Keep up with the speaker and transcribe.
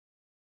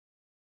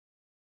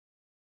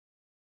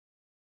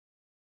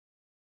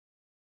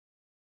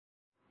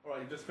All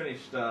right, you just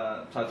finished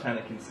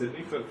Titanic in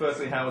Sydney.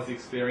 Firstly, how was the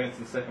experience,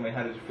 and secondly,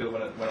 how did you feel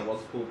when it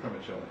was pulled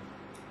prematurely?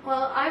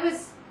 Well, I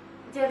was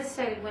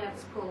devastated when it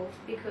was pulled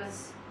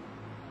because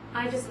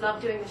I just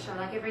loved doing the show.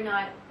 Like every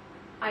night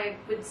I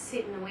would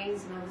sit in the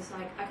wings and I was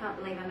like, I can't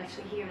believe I'm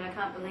actually here, and I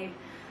can't believe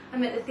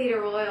I'm at the Theatre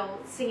Royal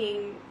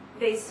singing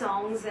these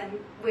songs and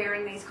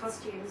wearing these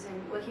costumes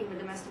and working with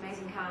the most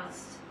amazing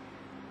cast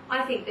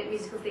I think that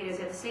musical theatre's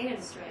ever seen in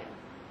Australia.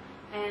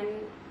 And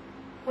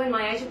when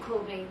my agent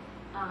called me,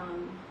 I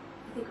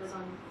think it was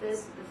on the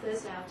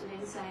Thursday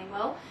afternoon, saying,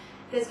 well,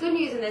 there's good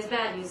news and there's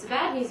bad news. The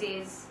bad news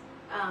is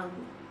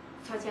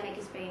Titanic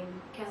has been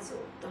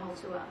cancelled, the whole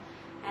tour.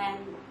 And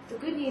the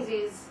good news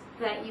is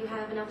that you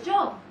have another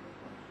job,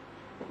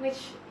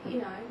 which, you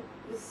know,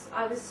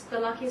 I was the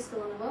luckiest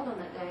girl in the world on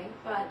that day,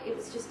 but it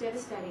was just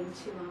devastating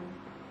to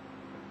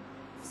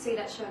see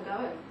that show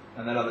go.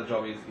 And that other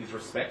job is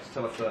Respect.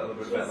 Tell us a little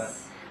bit about that.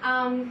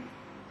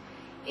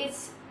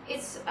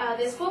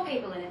 There's 4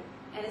 people in it,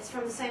 and it's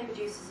from the same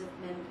producers of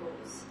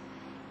Menopause.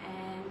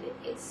 And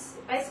it's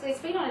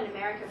been on in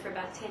America for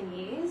about 10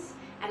 years,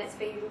 and it's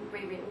been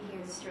rewritten here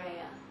in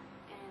Australia.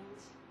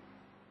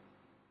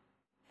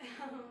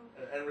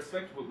 And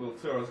Respect will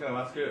tour. I was going to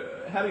ask you,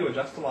 how do you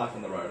adjust to life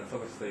on the road? It's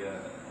obviously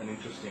an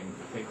interesting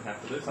thing to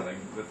have to do, something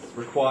that's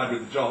required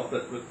with the job,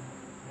 but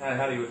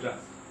how do you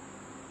adjust?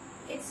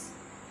 It's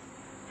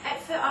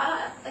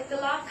like the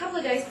last couple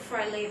of days before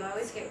I leave, I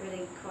always get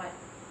really quite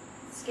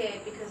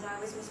scared because I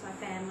always miss my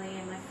family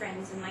and my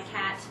friends and my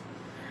cat.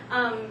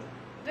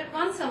 But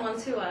once I'm on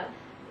tour,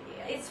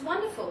 it's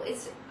wonderful.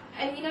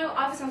 And you know,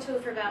 I was on tour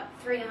for about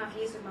 3.5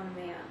 years with Mamma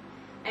Mia.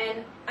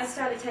 And I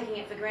started taking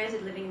it for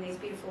granted living in these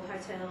beautiful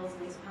hotels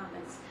and these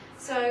apartments.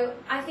 So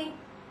I think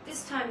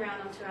this time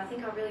round on tour, I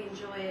think I'll really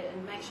enjoy it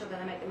and make sure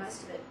that I make the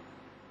most of it.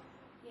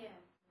 Yeah.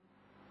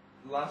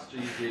 Last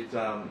year you did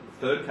the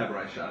third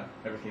cabaret show,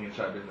 Everything in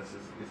Show Business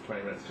is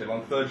 20 Minutes Too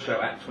Long. Third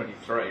show at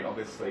 23,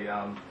 obviously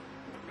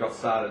got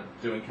started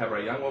doing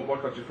cabaret young.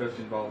 What got you first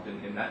involved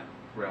in that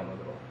realm of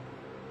it all?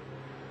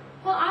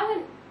 Well, I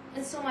went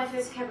and saw my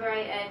first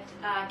cabaret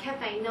at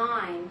Cafe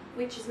 9,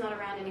 which is not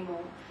around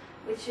anymore,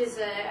 which is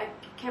a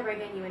cabaret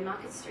venue in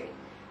Market Street.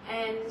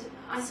 And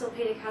I saw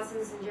Peter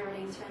Cousins and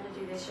Geraldine Turner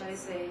do their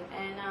shows there,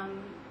 and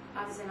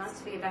I was then asked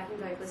to be a backing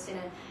vocalist in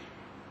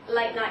a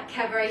late-night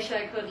cabaret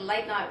show called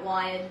Late Night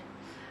Wired.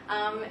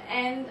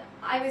 And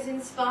I was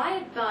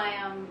inspired by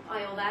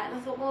all that, and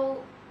I thought,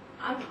 well,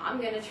 I'm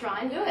going to try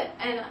and do it.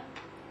 And it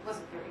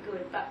wasn't very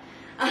good, but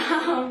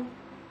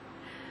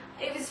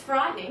it was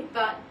frightening,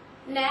 but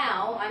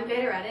now I'm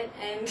better at it,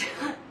 and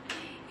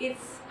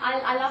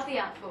I love the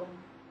art form.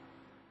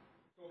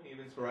 Talking of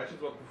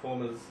inspirations, what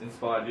performers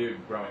inspired you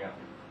growing up?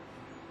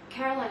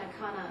 Caroline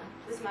O'Connor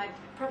was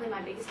probably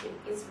my biggest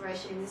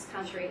inspiration in this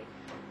country.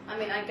 I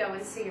mean, I'd go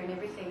and see her and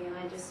everything, and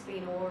I'd just be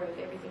in awe of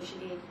everything she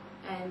did.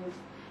 And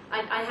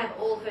I'd have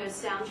all her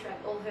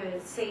soundtrack, all her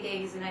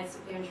CDs, and I'd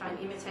sit there and try and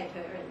imitate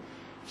her and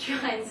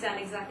try and sound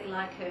exactly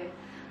like her.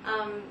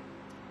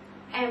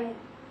 And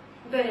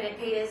Bernadette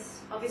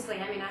Peters, obviously.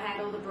 I mean, I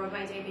had all the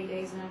Broadway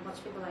DVDs, and I'd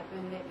watch people like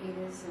Bernadette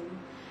Peters and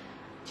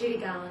Judy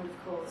Garland,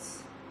 of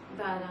course.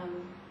 But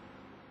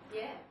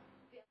yeah.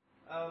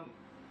 I'm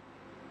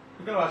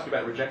going to ask you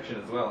about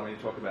rejection as well. I mean,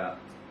 you talk about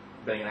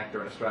being an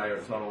actor in Australia,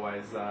 it's not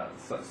always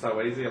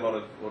so easy. A lot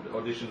of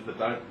auditions that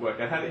don't work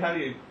out. How do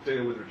you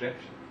deal with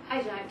rejection?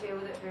 I don't deal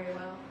with it very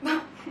well.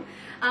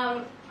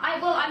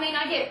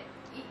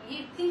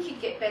 You think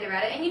you'd get better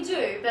at it, and you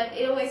do, but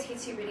it always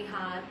hits you really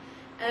hard.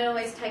 And it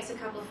always takes a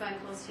couple of phone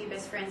calls to your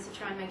best friends to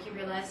try and make you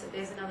realise that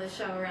there's another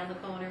show around the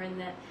corner and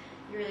that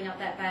you're really not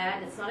that bad,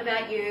 and it's not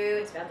about you,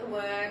 it's about the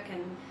work,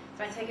 and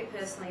don't take it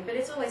personally. But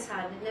it's always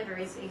hard, and it never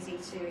is easy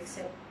to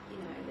accept, you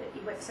know, that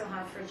you work so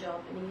hard for a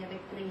job and then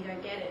you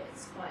don't get it.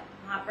 It's quite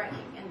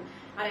heartbreaking, and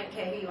I don't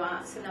care who you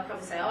ask, and they'll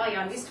probably say, oh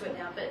yeah, I'm used to it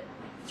now, but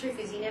the truth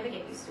is you never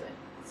get used to it.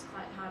 It's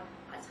quite hard,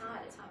 it's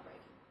heartbreaking.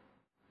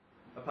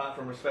 Apart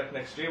from Respect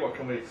next year, what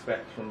can we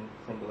expect from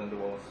Belinda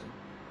Wollaston?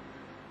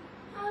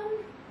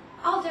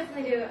 I'll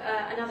definitely do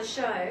another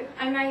show.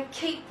 I may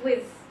keep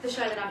with the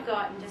show that I've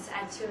got and just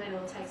add to it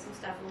or take some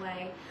stuff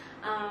away.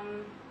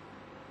 I'm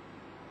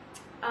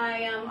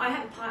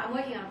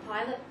working on a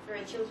pilot for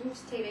a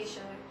children's TV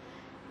show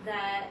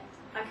that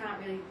I can't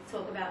really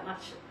talk about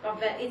much of,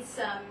 but it's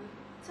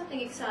something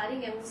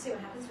exciting, and we'll see what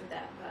happens with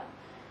that. But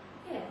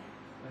yeah.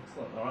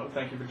 Excellent. All right. Well,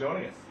 thank you for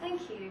joining us.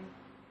 Thank you.